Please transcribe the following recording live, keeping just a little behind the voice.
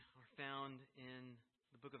found in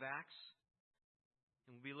the book of Acts.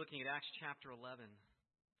 And we'll be looking at Acts chapter 11.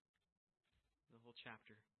 The whole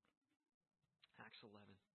chapter. Acts 11.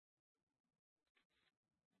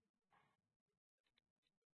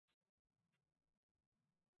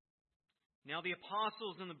 Now the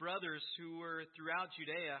apostles and the brothers who were throughout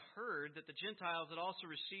Judea heard that the Gentiles had also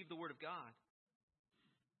received the word of God.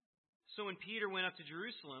 So when Peter went up to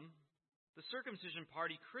Jerusalem, the circumcision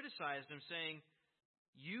party criticized him, saying,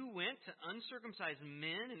 "You went to uncircumcised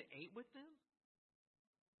men and ate with them?"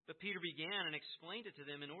 But Peter began and explained it to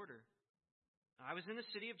them in order. "I was in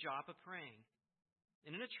the city of Joppa praying,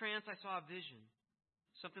 and in a trance I saw a vision,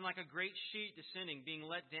 something like a great sheet descending, being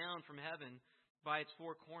let down from heaven by its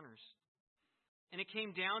four corners. And it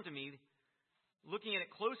came down to me. Looking at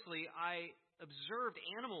it closely, I observed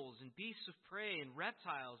animals and beasts of prey and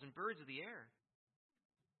reptiles and birds of the air.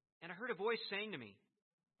 And I heard a voice saying to me,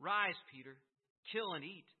 'Rise, Peter, kill and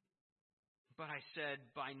eat.' But I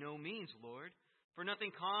said, 'By no means, Lord, for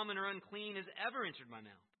nothing common or unclean has ever entered my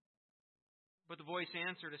mouth.' But the voice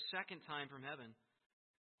answered a second time from heaven,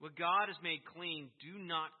 'What God has made clean, do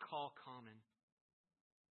not call common.'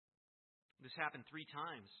 This happened 3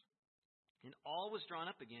 times, and all was drawn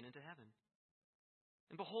up again into heaven.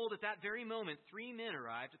 And behold, at that very moment, 3 men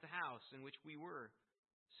arrived at the house in which we were,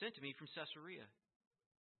 sent to me from Caesarea.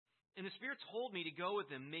 And the Spirit told me to go with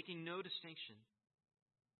them, making no distinction.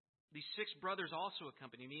 These 6 brothers also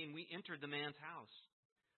accompanied me, and we entered the man's house.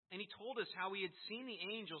 And he told us how he had seen the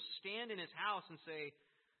angel stand in his house and say,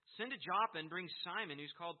 'Send to Joppa and bring Simon,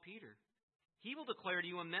 who's called Peter. He will declare to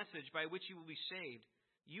you a message by which you will be saved,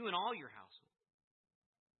 you and all your household.'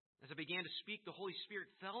 As I began to speak, the Holy Spirit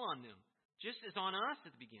fell on them, just as on us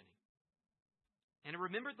at the beginning. And I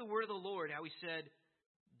remembered the word of the Lord, how he said,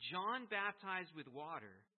 'John baptized with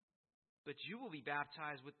water, but you will be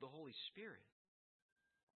baptized with the Holy Spirit.'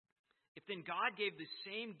 If then God gave the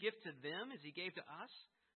same gift to them as he gave to us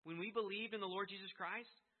when we believed in the Lord Jesus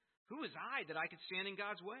Christ, who was I that I could stand in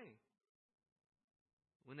God's way?"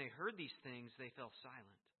 When they heard these things, they fell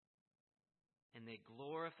silent. And they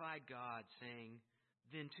glorified God, saying,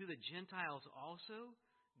 "Then to the Gentiles also,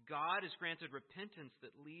 God has granted repentance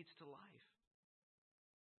that leads to life."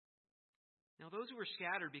 Now those who were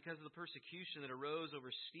scattered because of the persecution that arose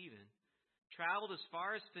over Stephen traveled as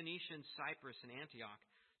far as Phoenicia and Cyprus and Antioch,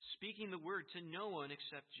 speaking the word to no one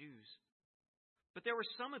except Jews. But there were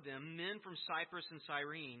some of them, men from Cyprus and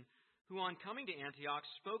Cyrene, who on coming to Antioch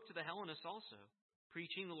spoke to the Hellenists also,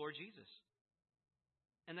 preaching the Lord Jesus.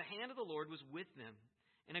 And the hand of the Lord was with them,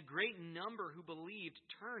 and a great number who believed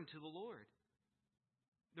turned to the Lord.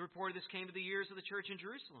 The report of this came to the ears of the church in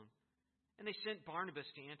Jerusalem, and they sent Barnabas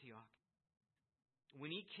to Antioch.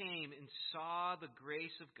 When he came and saw the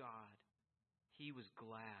grace of God, he was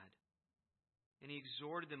glad, and he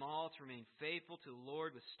exhorted them all to remain faithful to the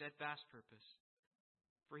Lord with steadfast purpose.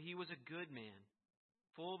 For he was a good man,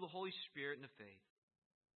 full of the Holy Spirit and of faith.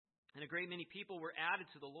 And a great many people were added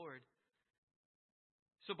to the Lord.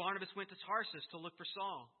 So Barnabas went to Tarsus to look for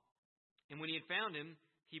Saul. And when he had found him,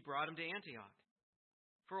 he brought him to Antioch.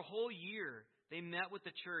 For a whole year they met with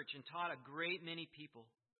the church and taught a great many people.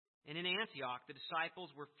 And in Antioch the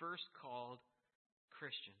disciples were first called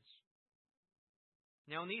Christians.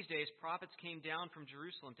 Now in these days prophets came down from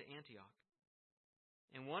Jerusalem to Antioch.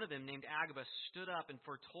 And one of them, named Agabus, stood up and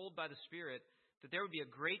foretold by the Spirit that there would be a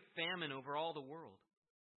great famine over all the world.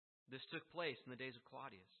 This took place in the days of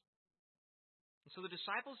Claudius. And so the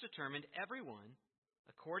disciples determined, everyone,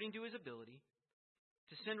 according to his ability,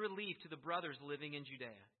 to send relief to the brothers living in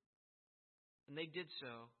Judea. And they did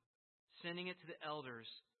so, sending it to the elders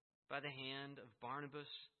by the hand of Barnabas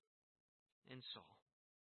and Saul.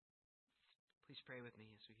 Please pray with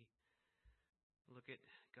me as we look at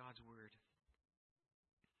God's Word.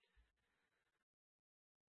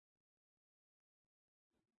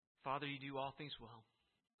 Father, you do all things well.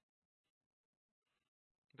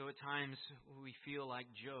 Though at times we feel like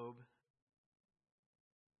Job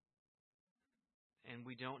and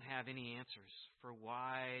we don't have any answers for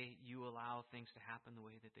why you allow things to happen the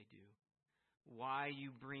way that they do, why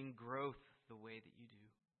you bring growth the way that you do,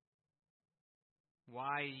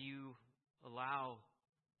 why you allow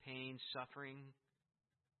pain, suffering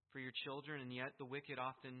for your children, and yet the wicked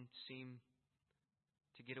often seem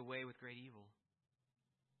to get away with great evil.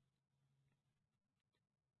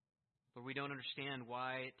 But we don't understand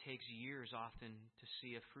why it takes years often to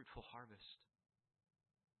see a fruitful harvest.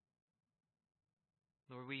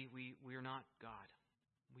 Lord, we are not God.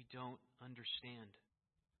 We don't understand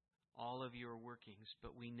all of your workings,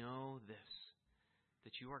 but we know this,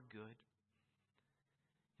 that you are good.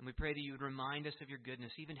 And we pray that you would remind us of your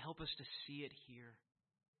goodness, even help us to see it here.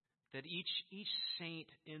 that each saint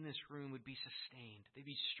in this room would be sustained. They'd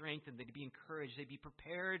be strengthened. They'd be encouraged. They'd be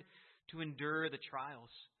prepared to endure the trials,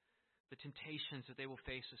 the temptations that they will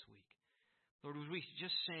face this week. Lord, would we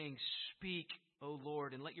just saying, speak, O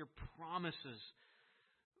Lord, and let your promises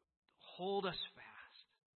hold us fast,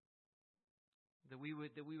 that we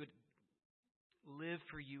would live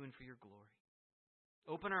for you and for your glory.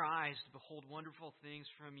 Open our eyes to behold wonderful things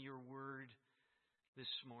from your word this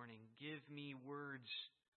morning. Give me words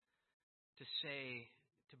to say,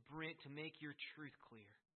 to make your truth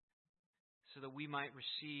clear, so that we might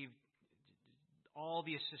receive all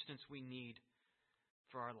the assistance we need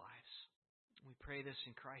for our lives. We pray this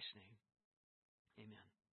in Christ's name. Amen.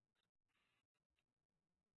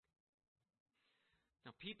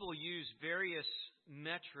 Now, people use various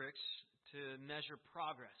metrics to measure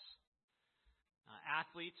progress.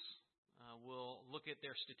 Athletes will look at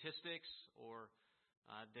their statistics or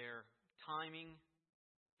their timing,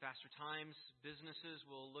 faster times. Businesses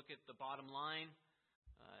will look at the bottom line,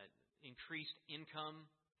 increased income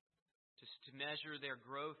to measure their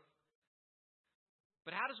growth.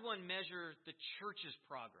 But how does one measure the church's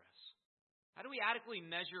progress? How do we adequately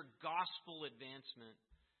measure gospel advancement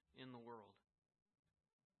in the world?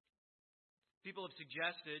 People have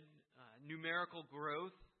suggested numerical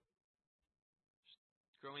growth,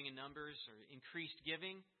 growing in numbers, or increased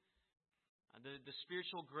giving, the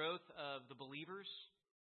spiritual growth of the believers,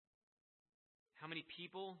 how many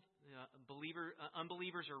people,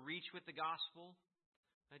 unbelievers are reached with the gospel.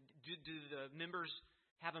 Do the members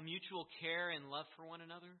have a mutual care and love for one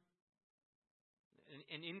another?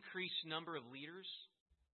 An increased number of leaders.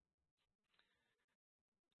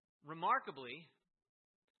 Remarkably,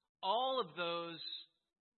 all of those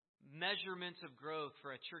measurements of growth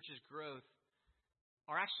for a church's growth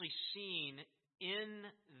are actually seen in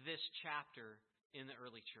this chapter in the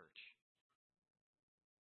early church.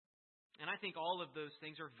 And I think all of those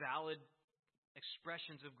things are valid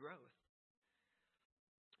expressions of growth.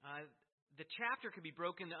 The chapter could be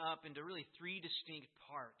broken up into really three distinct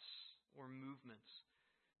parts or movements.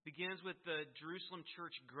 It begins with the Jerusalem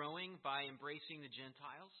church growing by embracing the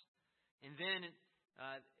Gentiles. And then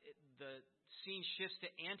the scene shifts to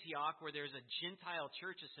Antioch, where there's a Gentile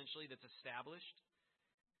church essentially that's established.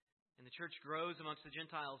 And the church grows amongst the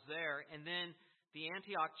Gentiles there. And then the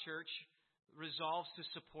Antioch church resolves to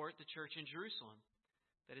support the church in Jerusalem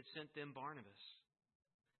that had sent them Barnabas.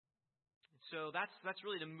 So that's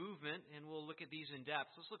really the movement, and we'll look at these in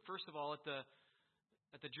depth. Let's look first of all at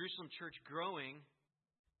the Jerusalem church growing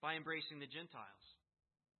by embracing the Gentiles.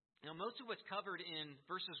 Now, most of what's covered in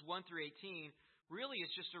verses 1 through 18 really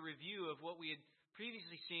is just a review of what we had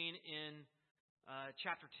previously seen in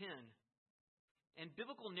chapter 10. And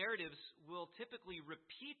biblical narratives will typically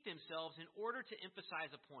repeat themselves in order to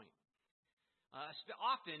emphasize a point.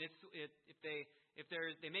 Often, if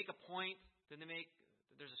they make a point, then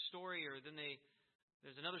there's a story, or then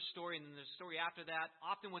there's another story, and then there's a story after that.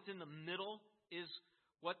 Often what's in the middle is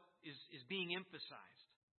what is being emphasized.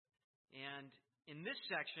 And in this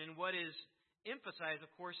section, what is emphasized,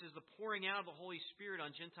 of course, is the pouring out of the Holy Spirit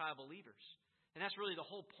on Gentile believers. And that's really the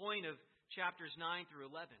whole point of chapters 9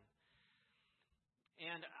 through 11.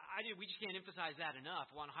 And we just can't emphasize that enough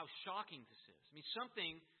on how shocking this is. I mean,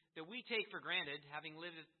 something that we take for granted, having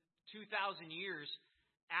lived 2,000 years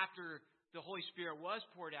after the Holy Spirit was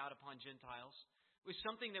poured out upon Gentiles, was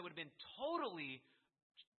something that would have been totally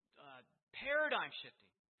paradigm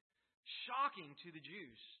shifting, shocking to the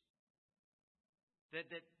Jews. That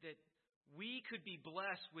we could be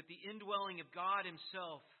blessed with the indwelling of God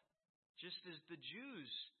Himself, just as the Jews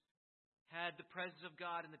had the presence of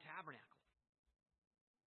God in the tabernacle.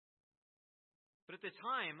 But at the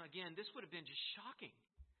time, again, this would have been just shocking,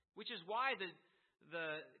 which is why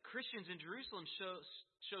the Christians in Jerusalem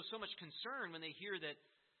show so much concern when they hear that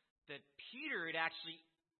Peter had actually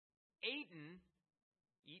eaten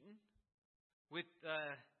with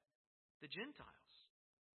the Gentiles.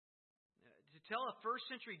 To tell a first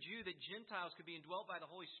century Jew that Gentiles could be indwelt by the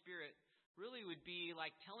Holy Spirit really would be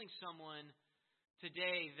like telling someone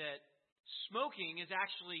today that smoking is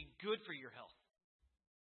actually good for your health.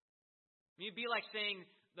 I mean, it'd be like saying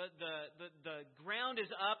the ground is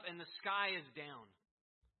up and the sky is down.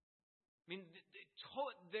 I mean,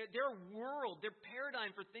 their world, their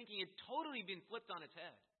paradigm for thinking had totally been flipped on its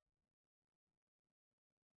head.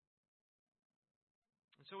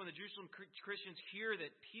 And so when the Jerusalem Christians hear that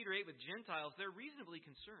Peter ate with Gentiles, they're reasonably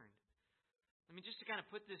concerned. I mean, just to kind of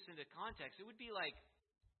put this into context, it would be like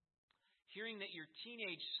hearing that your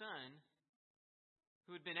teenage son,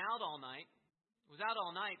 who had been out all night, was out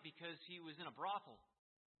all night because he was in a brothel.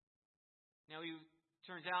 Now, he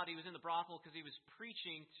Turns out he was in the brothel because he was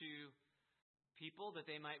preaching to people that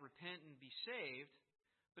they might repent and be saved.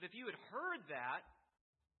 But if you had heard that,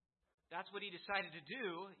 that's what he decided to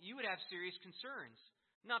do, you would have serious concerns.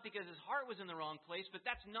 Not because his heart was in the wrong place, but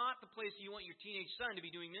that's not the place you want your teenage son to be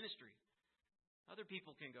doing ministry. Other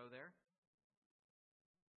people can go there.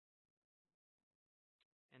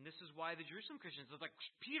 And this is why the Jerusalem Christians are like,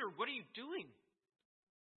 Peter, what are you doing?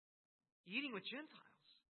 Eating with Gentiles.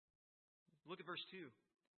 Look at verse 2.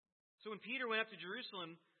 So when Peter went up to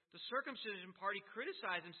Jerusalem, the circumcision party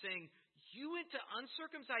criticized him, saying, "You went to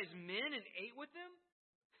uncircumcised men and ate with them?"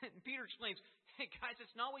 And Peter explains, "Hey guys,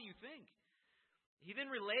 that's not what you think." He then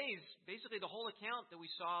relays basically the whole account that we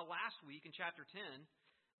saw last week in chapter 10.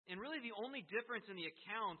 And really the only difference in the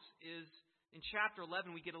accounts is in chapter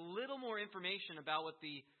 11 we get a little more information about what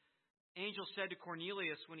the angel said to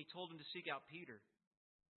Cornelius when he told him to seek out Peter.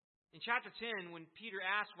 In chapter 10, when Peter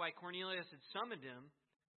asked why Cornelius had summoned him,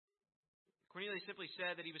 Cornelius simply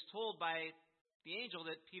said that he was told by the angel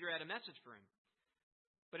that Peter had a message for him.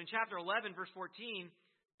 But in chapter 11, verse 14,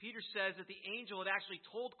 Peter says that the angel had actually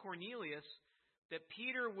told Cornelius that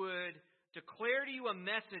Peter would declare to you a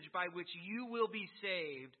message by which you will be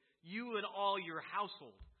saved, you and all your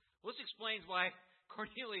household. Well, this explains why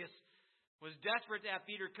Cornelius was desperate to have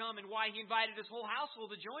Peter come and why he invited his whole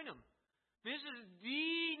household to join him. This is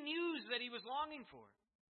the news that he was longing for.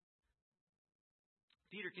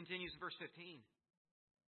 Peter continues in verse 15.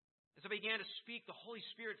 As I began to speak, the Holy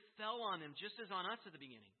Spirit fell on him, just as on us at the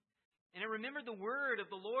beginning. And I remembered the word of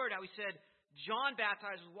the Lord, how he said, "John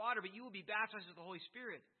baptized with water, but you will be baptized with the Holy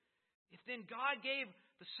Spirit." If then God gave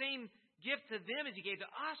the same gift to them as he gave to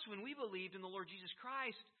us when we believed in the Lord Jesus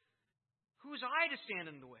Christ, who was I to stand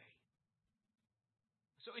in the way?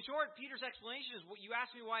 So in short, Peter's explanation is, what you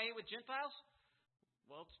asked me why I ate with Gentiles?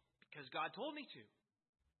 Well, it's because God told me to.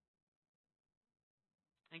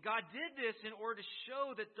 And God did this in order to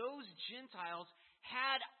show that those Gentiles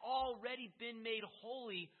had already been made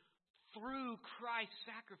holy through Christ's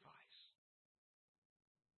sacrifice.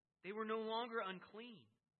 They were no longer unclean.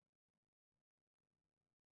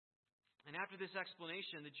 And after this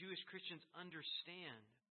explanation, the Jewish Christians understand,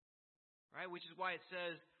 right? Which is why it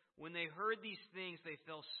says, when they heard these things, they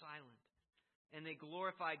fell silent. And they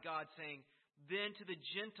glorified God, saying, "Then to the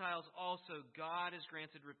Gentiles also God has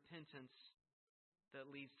granted repentance that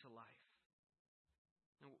leads to life."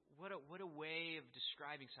 Now, what a way of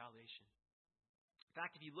describing salvation. In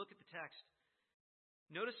fact, if you look at the text,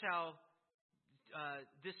 notice how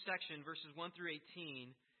this section, verses 1 through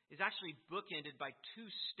 18, is actually bookended by two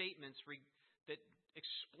statements that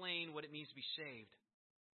explain what it means to be saved.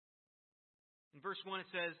 In verse 1 it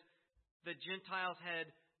says, the Gentiles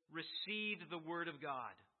had received the word of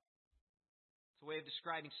God. It's a way of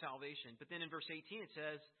describing salvation. But then in verse 18 it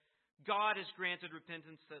says, God has granted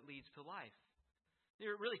repentance that leads to life.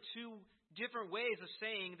 There are really two different ways of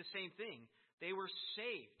saying the same thing. They were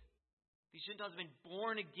saved. These Gentiles had been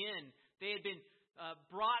born again. They had been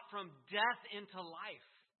brought from death into life.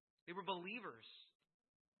 They were believers.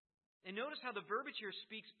 And notice how the verbiage here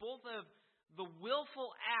speaks both of the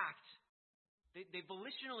willful act. They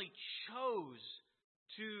volitionally chose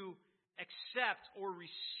to accept or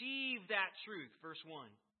receive that truth, verse 1.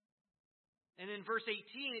 And in verse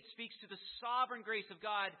 18, it speaks to the sovereign grace of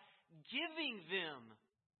God giving them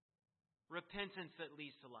repentance that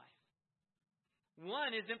leads to life.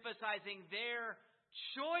 One is emphasizing their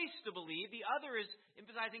choice to believe. The other is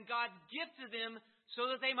emphasizing God's gift to them so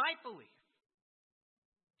that they might believe.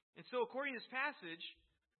 And so according to this passage,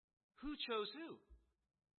 who chose who?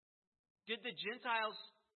 Did the Gentiles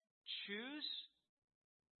choose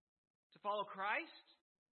to follow Christ?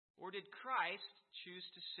 Or did Christ choose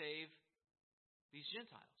to save these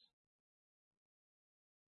Gentiles?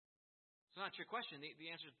 It's not a trick question.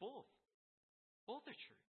 The answer is both. Both are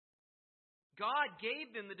true. God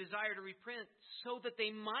gave them the desire to repent so that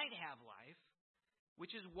they might have life,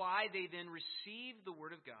 which is why they then received the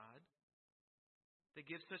Word of God that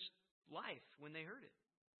gives such life when they heard it.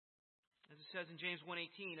 As it says in James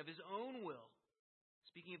 1:18, of His own will,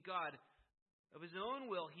 speaking of God, of His own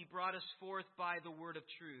will He brought us forth by the word of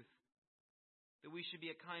truth, that we should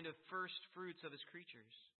be a kind of first fruits of His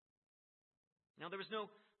creatures. Now there was no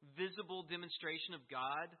visible demonstration of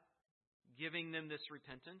God giving them this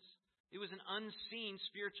repentance. It was an unseen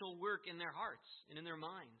spiritual work in their hearts and in their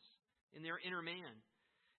minds, in their inner man.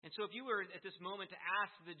 And so if you were at this moment to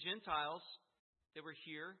ask the Gentiles that were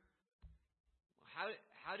here,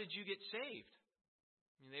 how did you get saved?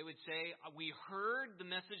 I mean, they would say, we heard the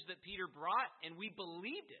message that Peter brought and we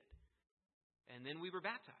believed it. And then we were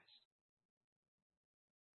baptized.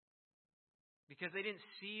 because they didn't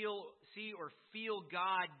see or feel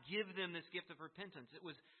God give them this gift of repentance. It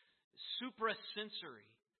was suprasensory.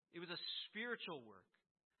 It was a spiritual work.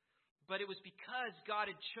 But it was because God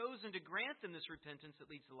had chosen to grant them this repentance that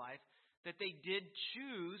leads to life that they did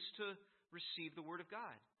choose to receive the Word of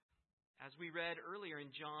God. As we read earlier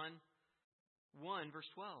in John 1, verse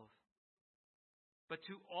 12. But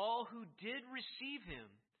to all who did receive Him,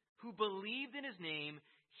 who believed in His name,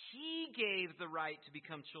 He gave the right to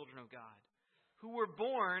become children of God, who were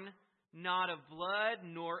born not of blood,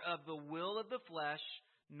 nor of the will of the flesh,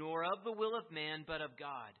 nor of the will of man, but of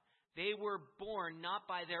God. They were born not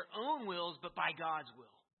by their own wills, but by God's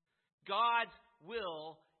will. God's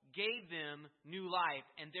will gave them new life,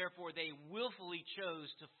 and therefore they willfully chose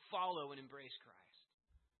to follow and embrace Christ.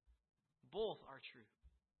 Both are true.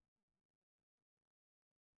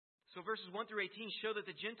 So verses 1 through 18 show that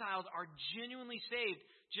the Gentiles are genuinely saved,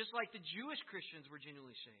 just like the Jewish Christians were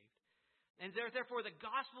genuinely saved. And therefore the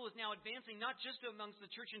gospel is now advancing not just amongst the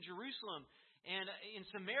church in Jerusalem and in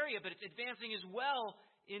Samaria, but it's advancing as well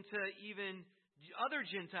into even other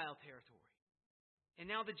Gentile territory. And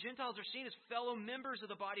now the Gentiles are seen as fellow members of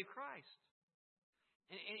the body of Christ.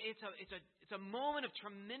 And it's a moment of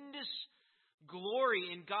tremendous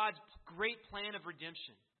glory in God's great plan of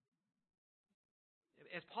redemption.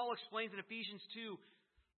 As Paul explains in Ephesians 2,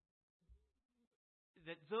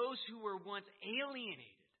 that those who were once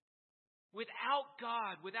alienated, without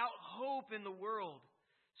God, without hope in the world,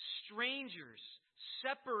 strangers,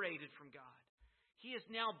 separated from God, He is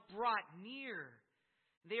now brought near.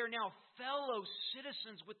 They are now fellow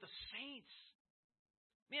citizens with the saints.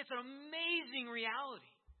 Man, it's an amazing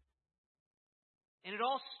reality. And it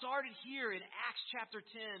all started here in Acts chapter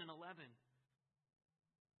 10 and 11.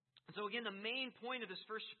 And so again, the main point of this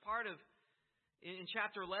first part in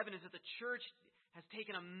chapter 11 is that the church has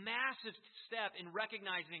taken a massive step in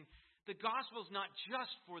recognizing the gospel is not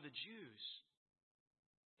just for the Jews.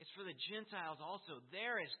 It's for the Gentiles also.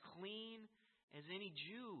 They're as clean as any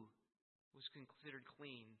Jew was considered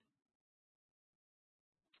clean.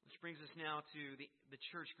 Which brings us now to the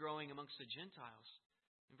church growing amongst the Gentiles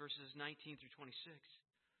in verses 19 through 26.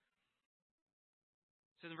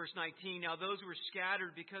 It says in verse 19, now those who were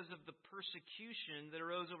scattered because of the persecution that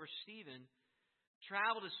arose over Stephen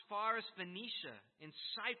traveled as far as Phoenicia and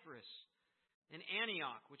Cyprus and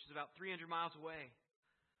Antioch, which is about 300 miles away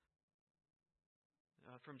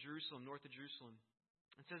from Jerusalem, north of Jerusalem.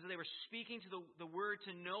 It says that they were speaking to the word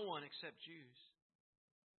to no one except Jews.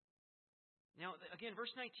 Now, again,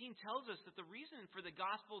 verse 19 tells us that the reason for the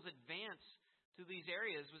gospel's advance to these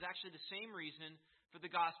areas was actually the same reason for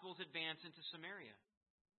the gospel's advance into Samaria.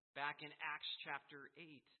 Back in Acts chapter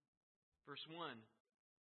 8, verse 1.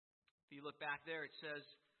 If you look back there, it says,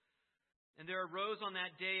 and there arose on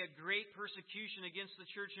that day a great persecution against the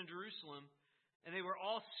church in Jerusalem, and they were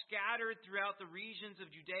all scattered throughout the regions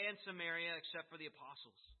of Judea and Samaria except for the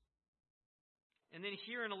apostles. And then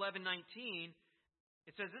here in 11:19,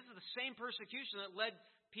 it says this is the same persecution that led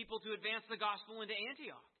people to advance the gospel into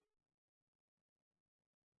Antioch.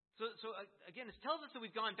 So again, this tells us that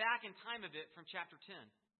we've gone back in time a bit from chapter 10.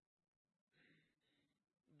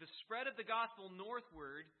 The spread of the gospel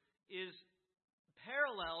northward is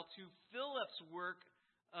parallel to Philip's work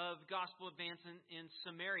of gospel advance in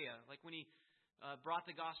Samaria, like when he brought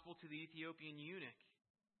the gospel to the Ethiopian eunuch.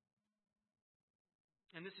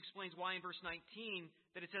 And this explains why in verse 19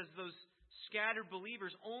 that it says those scattered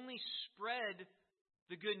believers only spread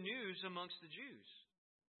the good news amongst the Jews.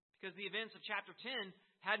 Because the events of chapter 10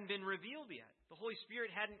 hadn't been revealed yet. The Holy Spirit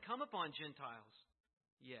hadn't come upon Gentiles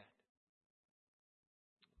yet.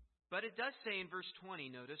 But it does say in verse 20,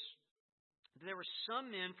 notice, that there were some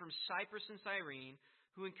men from Cyprus and Cyrene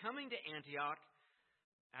who in coming to Antioch,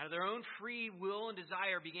 out of their own free will and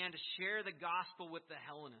desire, began to share the gospel with the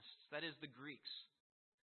Hellenists, that is, the Greeks,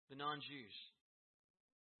 the non-Jews.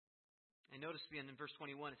 And notice again in verse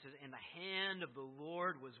 21, it says, and the hand of the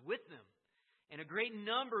Lord was with them, and a great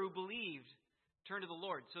number who believed turned to the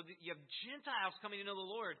Lord. So you have Gentiles coming to know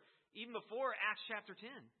the Lord even before Acts chapter 10.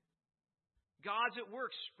 God's at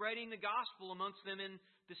work spreading the gospel amongst them in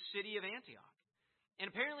the city of Antioch. And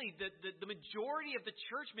apparently the majority of the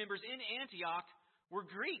church members in Antioch were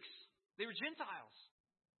Greeks. They were Gentiles.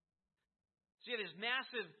 So you have this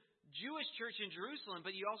massive Jewish church in Jerusalem,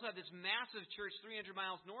 but you also have this massive church 300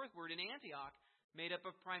 miles northward in Antioch made up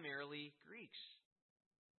of primarily Greeks.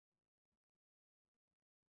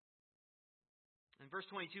 And verse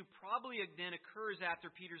 22 probably then occurs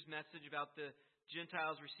after Peter's message about the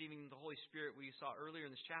Gentiles receiving the Holy Spirit we saw earlier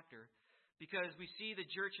in this chapter, because we see the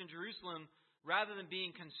church in Jerusalem, rather than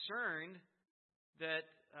being concerned that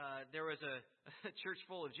there was a church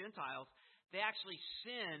full of Gentiles, they actually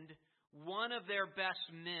send one of their best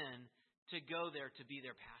men to go there to be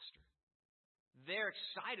their pastor. They're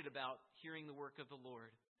excited about hearing the work of the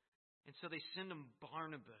Lord. And so they send him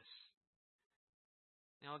Barnabas.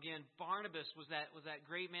 Now again, Barnabas was that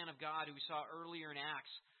great man of God who we saw earlier in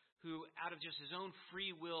Acts, who out of just his own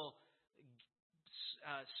free will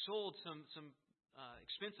sold some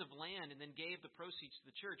expensive land and then gave the proceeds to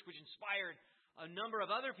the church, which inspired a number of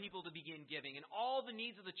other people to begin giving. And all the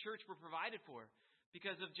needs of the church were provided for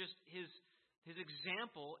because of just his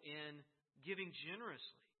example in giving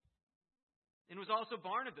generously. And it was also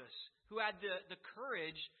Barnabas who had the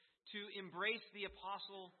courage to embrace the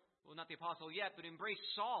apostle, well, not the apostle yet, but embrace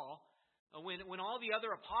Saul when all the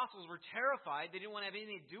other apostles were terrified. They didn't want to have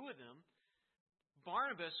anything to do with him.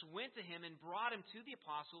 Barnabas went to him and brought him to the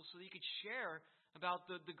apostles so that he could share about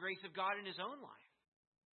the grace of God in his own life.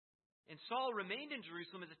 And Saul remained in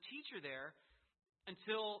Jerusalem as a teacher there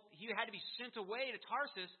until he had to be sent away to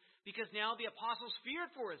Tarsus because now the apostles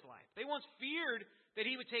feared for his life. They once feared that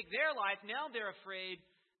he would take their life. Now they're afraid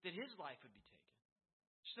that his life would be taken.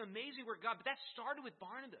 It's an amazing work of God. But that started with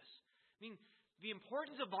Barnabas. I mean, the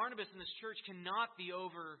importance of Barnabas in this church cannot be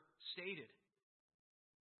overstated.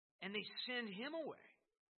 And they send him away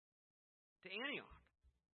to Antioch.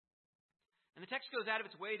 And the text goes out of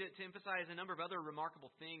its way to emphasize a number of other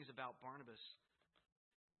remarkable things about Barnabas.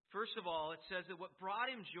 First of all, it says that what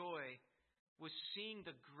brought him joy was seeing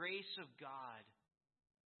the grace of God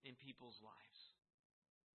in people's lives.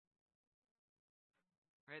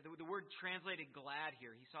 Right? The word translated glad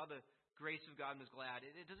here. He saw the grace of God and was glad.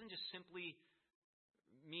 It doesn't just simply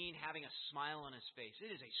mean having a smile on his face.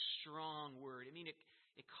 It is a strong word. I mean, it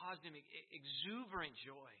caused him exuberant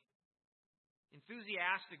joy,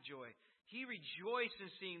 enthusiastic joy. He rejoiced in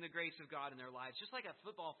seeing the grace of God in their lives, just like a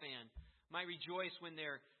football fan might rejoice when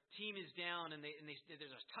their team is down and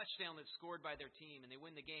there's a touchdown that's scored by their team and they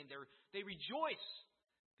win the game. They rejoice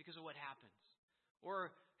because of what happens.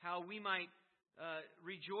 Or how we might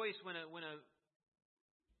rejoice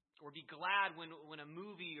or be glad when a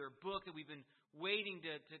movie or book that we've been waiting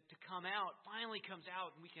to come out finally comes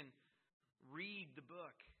out and we can read the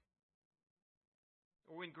book.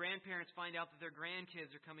 Or when grandparents find out that their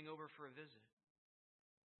grandkids are coming over for a visit.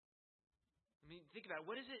 I mean, think about it.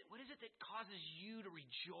 What is it that causes you to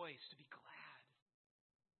rejoice, to be glad?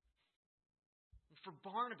 And for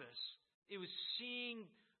Barnabas, it was seeing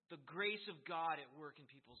the grace of God at work in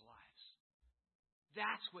people's lives.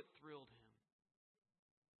 That's what thrilled him.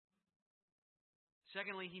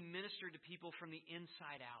 Secondly, he ministered to people from the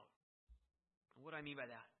inside out. And what do I mean by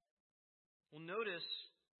that? Well, notice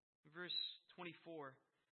verse 24.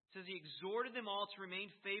 It says he exhorted them all to remain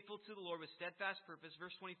faithful to the Lord with steadfast purpose.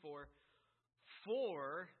 Verse 24.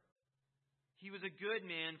 For he was a good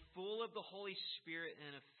man, full of the Holy Spirit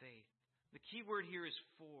and of faith. The key word here is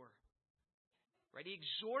for. Right? He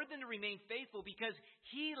exhorted them to remain faithful because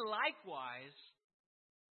he likewise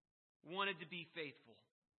wanted to be faithful.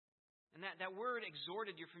 And that word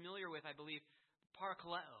exhorted you're familiar with, I believe,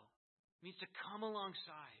 parakaleo. It means to come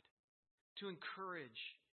alongside, to encourage,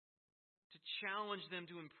 to challenge them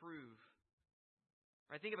to improve.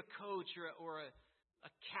 Right? Think of a coach or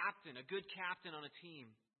a captain, a good captain on a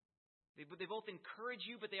team. They both encourage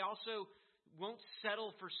you, but they also won't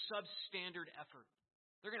settle for substandard effort.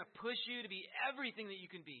 They're going to push you to be everything that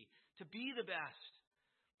you can be, to be the best.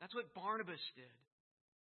 That's what Barnabas did.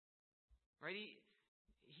 Right?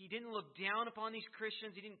 He didn't look down upon these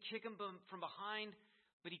Christians. He didn't kick them from behind,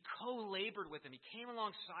 but he co-labored with them. He came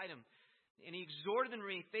alongside them, and he exhorted them to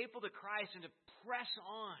remain faithful to Christ and to press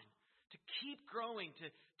on, to keep growing,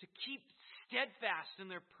 to keep steadfast in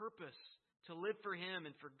their purpose, to live for Him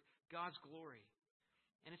and for God's glory.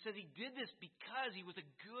 And it says he did this because he was a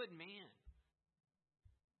good man.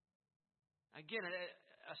 Again,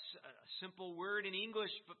 a simple word in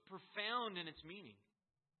English, but profound in its meaning.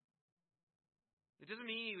 It doesn't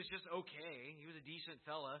mean he was just okay. He was a decent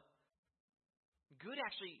fella. Good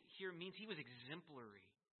actually here means he was exemplary.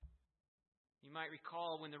 You might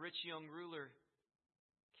recall when the rich young ruler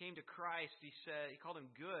came to Christ, he called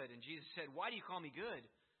him good. And Jesus said, "Why do you call me good?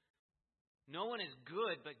 No one is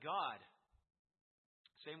good but God."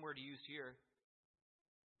 Same word used here.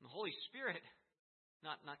 And the Holy Spirit,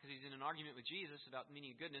 not because he's in an argument with Jesus about the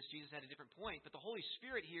meaning of goodness. Jesus had a different point. But the Holy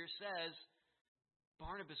Spirit here says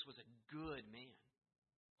Barnabas was a good man.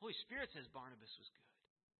 The Holy Spirit says Barnabas was good.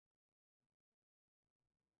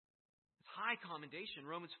 It's high commendation.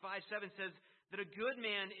 Romans 5:7 says that a good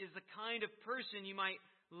man is the kind of person you might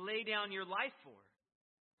lay down your life for.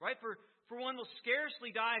 Right? For one will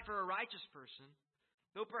scarcely die for a righteous person,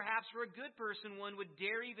 though perhaps for a good person one would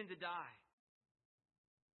dare even to die.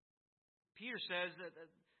 Peter says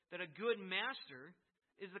that a good master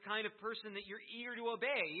is the kind of person that you're eager to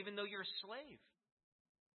obey, even though you're a slave.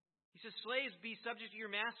 He says, slaves, be subject to your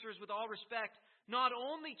masters with all respect, not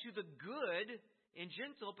only to the good and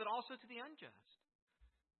gentle, but also to the unjust.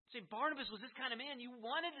 Say, Barnabas was this kind of man. You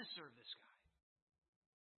wanted to serve this guy.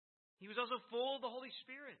 He was also full of the Holy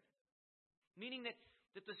Spirit, meaning that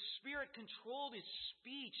the Spirit controlled his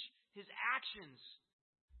speech, his actions,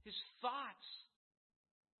 his thoughts.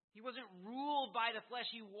 He wasn't ruled by the flesh.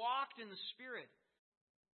 He walked in the Spirit.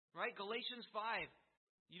 Right? Galatians 5.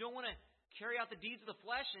 You don't want to carry out the deeds of the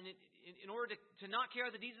flesh, and in order to not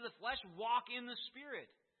carry out the deeds of the flesh, walk in the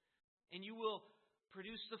Spirit. And you will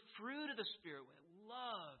produce the fruit of the Spirit with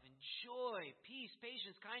love and joy, peace,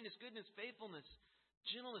 patience, kindness, goodness, faithfulness,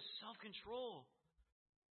 gentleness, self-control.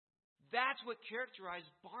 That's what characterized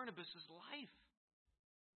Barnabas' life.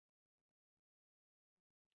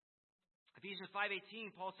 Ephesians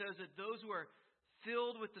 5:18, Paul says that those who are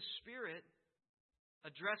filled with the Spirit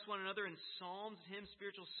address one another in psalms, hymns,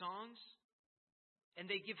 spiritual songs, and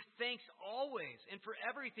they give thanks always and for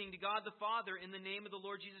everything to God the Father in the name of the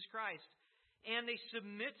Lord Jesus Christ. And they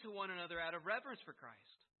submit to one another out of reverence for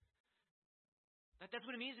Christ. That's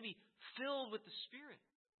what it means to be filled with the Spirit.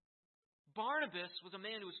 Barnabas was a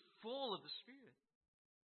man who was full of the Spirit.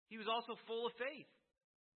 He was also full of faith.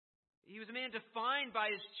 He was a man defined by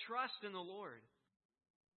his trust in the Lord.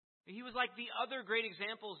 He was like the other great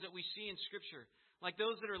examples that we see in Scripture, like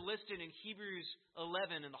those that are listed in Hebrews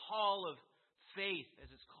 11 in the Hall of Faith, as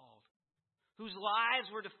it's called, whose lives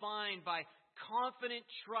were defined by confident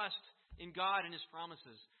trust in God and His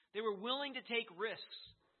promises. They were willing to take risks.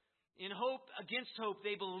 In hope, against hope,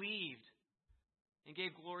 they believed and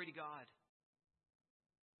gave glory to God.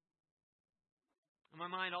 And my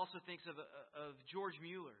mind also thinks of George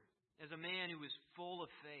Mueller as a man who was full of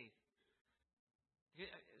faith.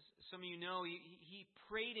 Some of you know he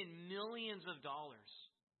prayed in millions of dollars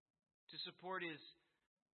to support his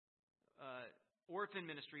orphan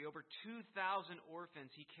ministry. Over 2,000 orphans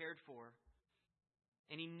he cared for.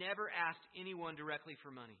 And he never asked anyone directly for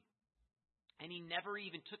money. And he never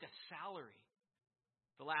even took a salary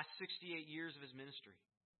the last 68 years of his ministry.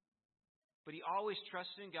 But he always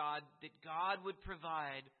trusted in God that God would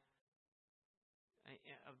provide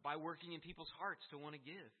by working in people's hearts to want to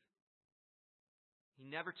give. He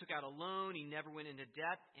never took out a loan. He never went into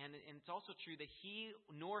debt. And it's also true that he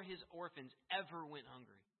nor his orphans ever went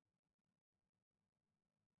hungry.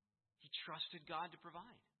 He trusted God to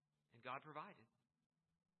provide. And God provided.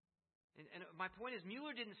 And my point is,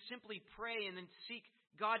 Mueller didn't simply pray and then seek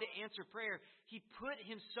God to answer prayer. He put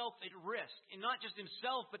himself at risk. And not just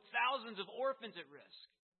himself, but thousands of orphans at risk.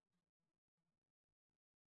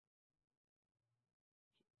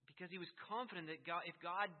 Because he was confident that God, if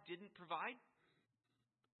God didn't provide,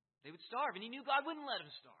 they would starve. And he knew God wouldn't let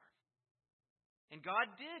them starve. And God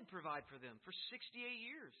did provide for them for 68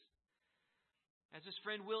 years. As his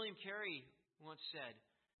friend William Carey once said,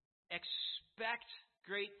 expect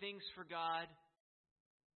great things for God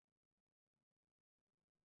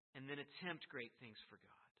and then attempt great things for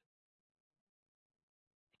God.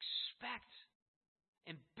 Expect.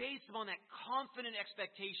 And based upon that confident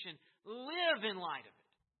expectation, live in light of it.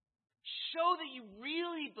 Show that you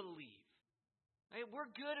really believe. Right? We're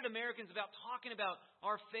good at Americans about talking about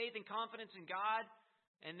our faith and confidence in God.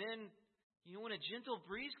 And then, when a gentle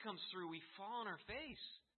breeze comes through, we fall on our face.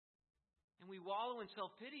 And we wallow in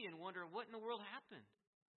self-pity and wonder, what in the world happened?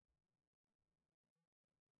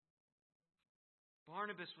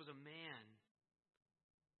 Barnabas was a man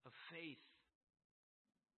of faith.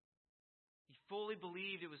 He fully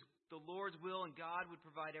believed it was the Lord's will and God would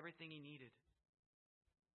provide everything he needed.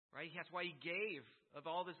 Right? That's why he gave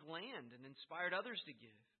of all this land and inspired others to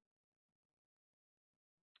give.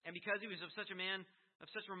 And because he was of such a man,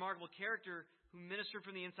 of such remarkable character, who ministered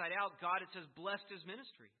from the inside out, God, it says, blessed his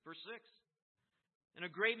ministry. Verse 6. And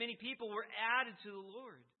a great many people were added to the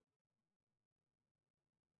Lord.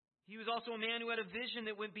 He was also a man who had a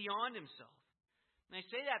vision that went beyond himself. And I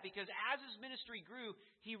say that because as his ministry grew,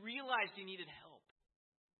 he realized he needed help.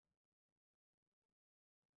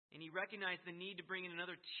 And he recognized the need to bring in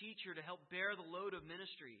another teacher to help bear the load of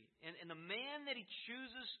ministry. And the man that he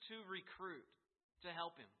chooses to recruit to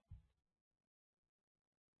help him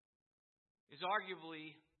is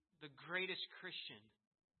arguably the greatest Christian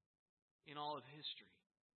in all of history.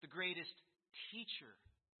 The greatest teacher.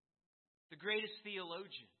 The greatest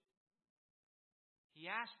theologian.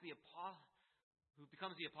 He asked the apostle, who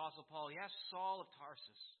becomes the Apostle Paul, he asked Saul of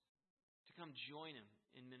Tarsus to come join him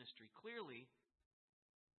in ministry. Clearly,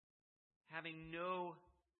 having no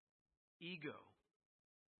ego.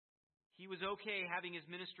 he was okay having his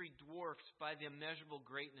ministry dwarfed by the immeasurable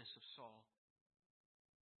greatness of Saul.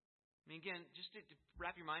 I mean, again, just to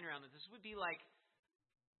wrap your mind around it, this would be like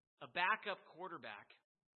a backup quarterback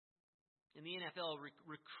in the NFL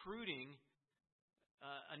recruiting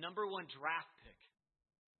a number one draft pick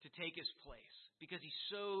to take his place because he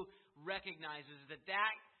so recognizes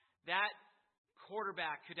that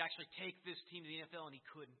quarterback could actually take this team to the NFL, and he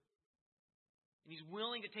couldn't. And he's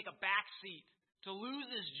willing to take a back seat to lose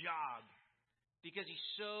his job because he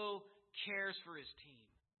so cares for his team.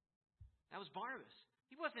 That was Barnabas.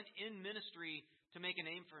 He wasn't in ministry to make a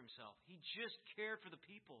name for himself. He just cared for the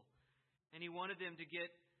people, and he wanted them to get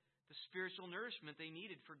the spiritual nourishment they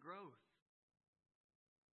needed for growth.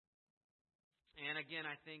 And again,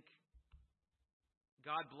 I think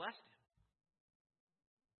God blessed him.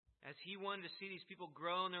 As he wanted to see these people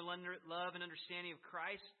grow in their love and understanding of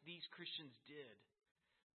Christ, these Christians did.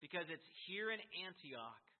 Because it's here in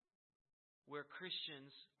Antioch where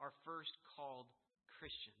Christians are first called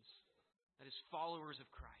Christians. That is, followers of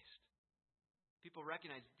Christ. People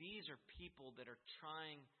recognize these are people that are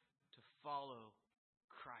trying to follow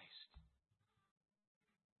Christ.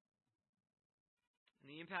 And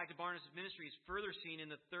the impact of Barnabas' ministry is further seen in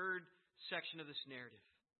the third section of this narrative.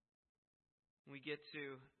 When we get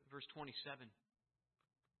to verse 27. It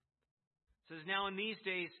says, "Now in these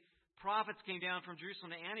days prophets came down from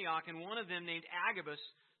Jerusalem to Antioch, and one of them, named Agabus,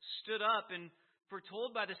 stood up and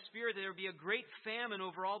foretold by the Spirit that there would be a great famine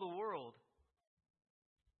over all the world.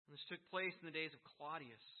 And this took place in the days of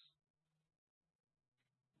Claudius.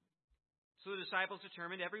 So the disciples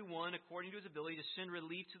determined, every one according to his ability, to send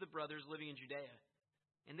relief to the brothers living in Judea.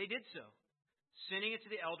 And they did so, sending it to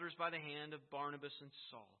the elders by the hand of Barnabas and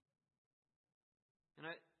Saul." And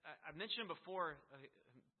I mentioned before,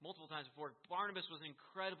 multiple times before, Barnabas was an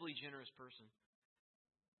incredibly generous person.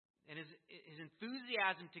 And his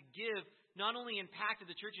enthusiasm to give not only impacted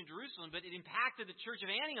the church in Jerusalem, but it impacted the church of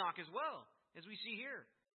Antioch as well, as we see here.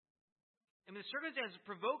 I mean, the circumstances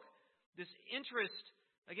provoke this interest,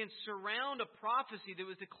 again, surround a prophecy that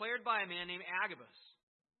was declared by a man named Agabus.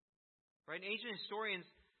 Right? And ancient historians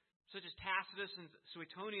such as Tacitus and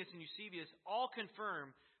Suetonius and Eusebius all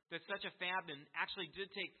confirm that such a famine actually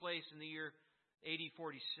did take place in the year AD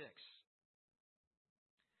 46.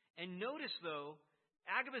 And notice, though,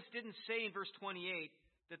 Agabus didn't say in verse 28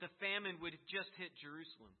 that the famine would just hit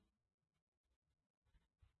Jerusalem.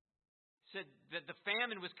 He said that the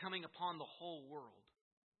famine was coming upon the whole world.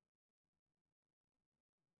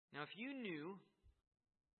 Now, if you knew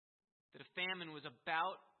that a famine was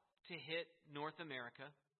about to hit North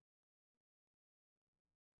America,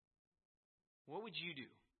 what would you do?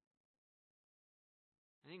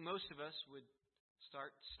 I think most of us would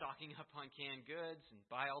start stocking up on canned goods and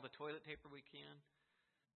buy all the toilet paper we can.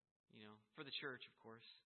 For the church, of course.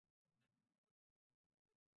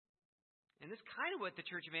 And this is kind of what the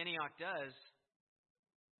church of Antioch does,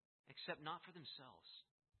 except not for themselves.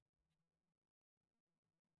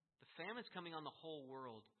 The famine's coming on the whole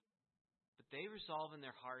world, but they resolve in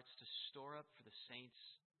their hearts to store up for the saints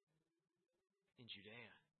in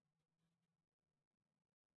Judea.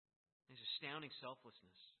 There's astounding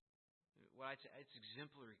selflessness. What I'd say, it's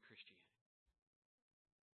exemplary Christianity.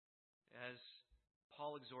 As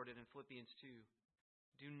Paul exhorted in Philippians 2,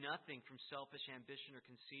 "Do nothing from selfish ambition or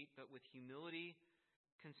conceit, but with humility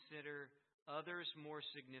consider others more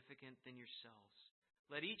significant than yourselves.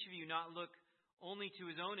 Let each of you not look only to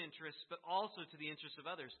his own interests, but also to the interests of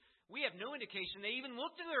others." We have no indication they even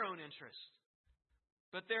look to their own interests.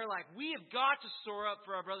 But they're like, we have got to store up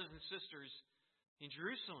for our brothers and sisters in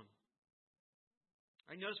Jerusalem.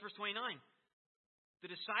 All right, notice verse 29. "The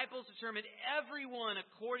disciples determined everyone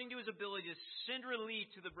according to his ability to send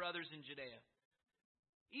relief to the brothers in Judea."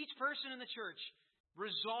 Each person in the church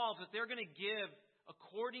resolved that they're going to give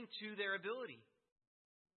according to their ability.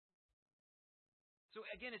 So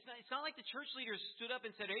again, it's not like the church leaders stood up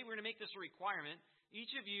and said, "Hey, we're going to make this a requirement.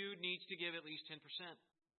 Each of you needs to give at least 10%.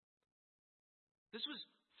 This was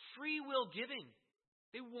free will giving.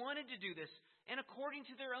 They wanted to do this, and according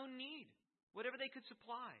to their own need, whatever they could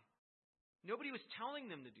supply. Nobody was telling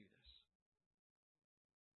them to do this.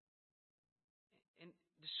 And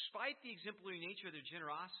despite the exemplary nature of their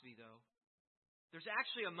generosity, though, there's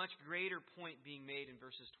actually a much greater point being made in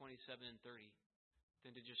verses 27 and 30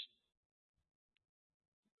 than to just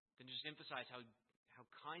emphasize how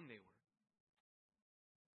kind they were.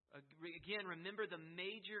 Again, remember the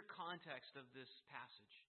major context of this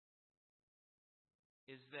passage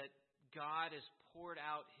is that God has poured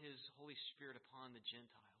out His Holy Spirit upon the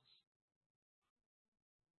Gentiles.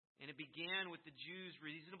 And it began with the Jews'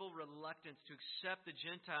 reasonable reluctance to accept the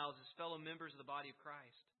Gentiles as fellow members of the body of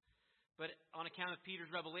Christ. But on account of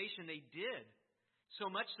Peter's revelation, they did. So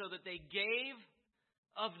much so that they gave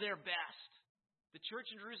of their best. The church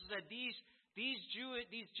in Jerusalem said, these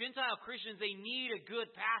Gentile Christians, they need a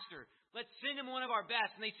good pastor. Let's send him one of our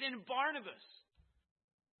best. And they send Barnabas,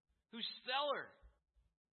 who's stellar.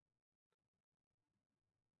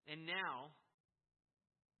 And now,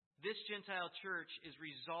 this Gentile church is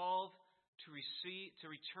resolved to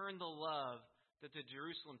return the love that the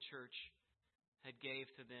Jerusalem church had gave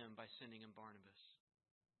to them by sending him Barnabas.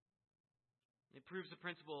 It proves the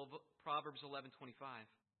principle of Proverbs 11:25.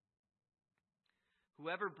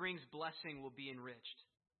 Whoever brings blessing will be enriched,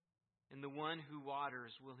 and the one who waters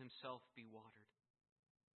will himself be watered.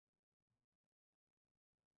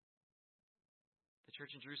 The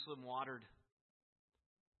church in Jerusalem watered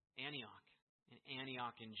Antioch, and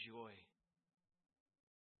Antioch in joy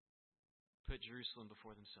put Jerusalem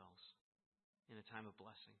before themselves in a time of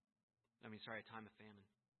blessing. A time of famine.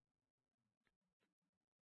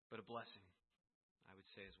 But a blessing, I would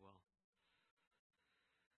say as well.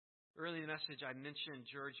 Early in the message, I mentioned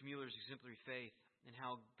George Mueller's exemplary faith and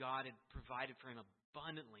how God had provided for him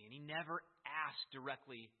abundantly, and he never asked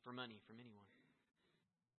directly for money from anyone.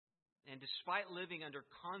 And despite living under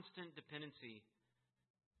constant dependency,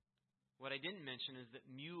 what I didn't mention is that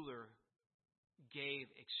Mueller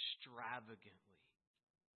gave extravagantly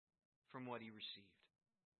from what he received.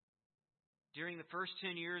 During the first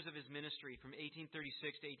 10 years of his ministry, from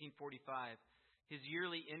 1836 to 1845, his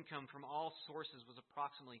yearly income from all sources was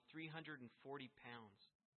approximately 340 pounds.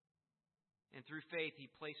 And through faith,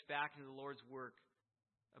 he placed back into the Lord's work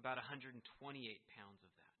about 128 pounds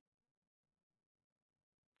of that.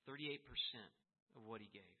 38% of what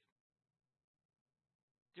he gave.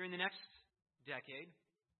 During the next decade,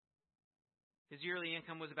 his yearly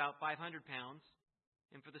income was about 500 pounds,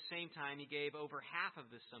 and for the same time, he gave over half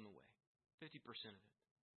of this sum away, 50% of it.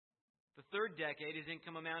 The third decade, his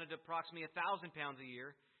income amounted to approximately 1,000 pounds a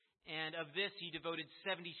year, and of this, he devoted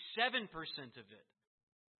 77% of it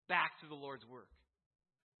back to the Lord's work.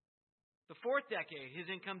 The fourth decade,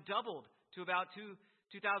 his income doubled to about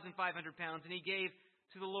 2,500 pounds, and he gave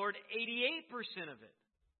to the Lord 88% of it.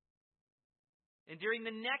 And during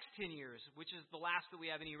the next 10 years, which is the last that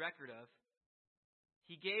we have any record of,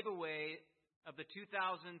 he gave away, of the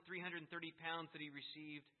 2,330 pounds that he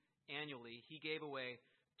received annually, he gave away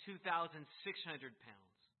 2,600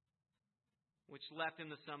 pounds, which left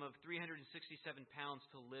him the sum of 367 pounds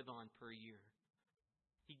to live on per year.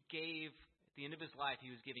 He gave, at the end of his life,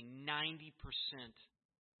 he was giving 90%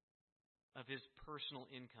 of his personal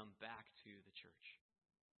income back to the church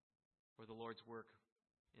or the Lord's work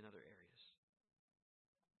in other areas.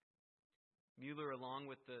 Mueller, along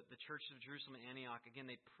with the churches of Jerusalem and Antioch, again,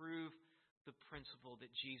 they prove the principle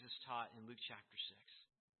that Jesus taught in Luke chapter 6.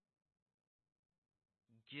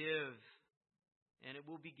 Give, and it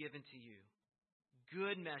will be given to you.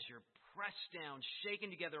 Good measure, pressed down,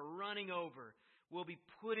 shaken together, running over, will be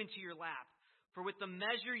put into your lap. For with the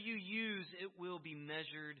measure you use, it will be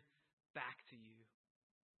measured back to you.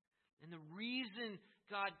 And the reason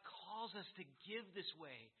God calls us to give this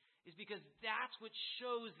way is because that's what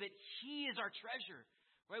shows that He is our treasure.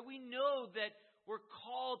 Right? We know that we're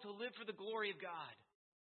called to live for the glory of God.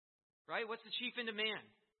 Right? What's the chief end of man?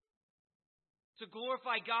 To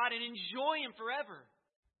glorify God and enjoy Him forever.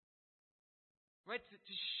 Right?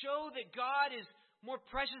 To show that God is more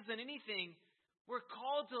precious than anything, we're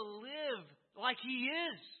called to live like He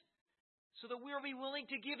is. So that we'll be willing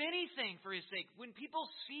to give anything for His sake. When people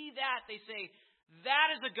see that, they say,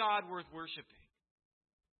 that is a God worth worshiping.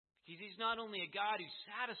 Because He's not only a God who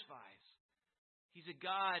satisfies, He's a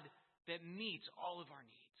God that meets all of our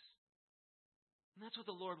needs. And that's what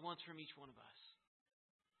the Lord wants from each one of us.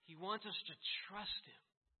 He wants us to trust Him.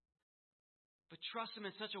 But trust Him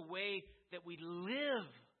in such a way that we live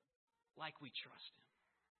like we trust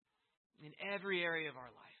Him in every area of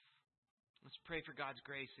our life. Let's pray for God's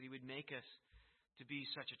grace that He would make us to be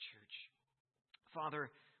such a church.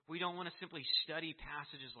 Father, we don't want to simply study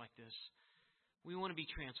passages like this. We want to be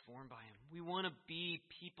transformed by Him. We want to be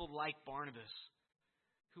people like Barnabas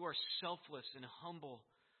who are selfless and humble,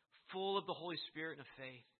 full of the Holy Spirit and of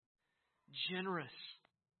faith, generous,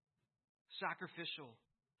 sacrificial,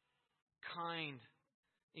 kind,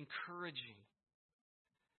 encouraging.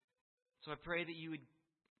 So I pray that You would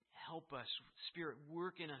help us, Spirit,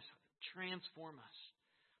 work in us, transform us,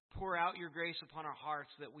 pour out Your grace upon our hearts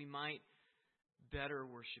that we might better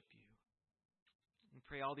worship You. We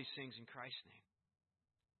pray all these things in Christ's name.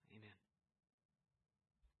 Amen.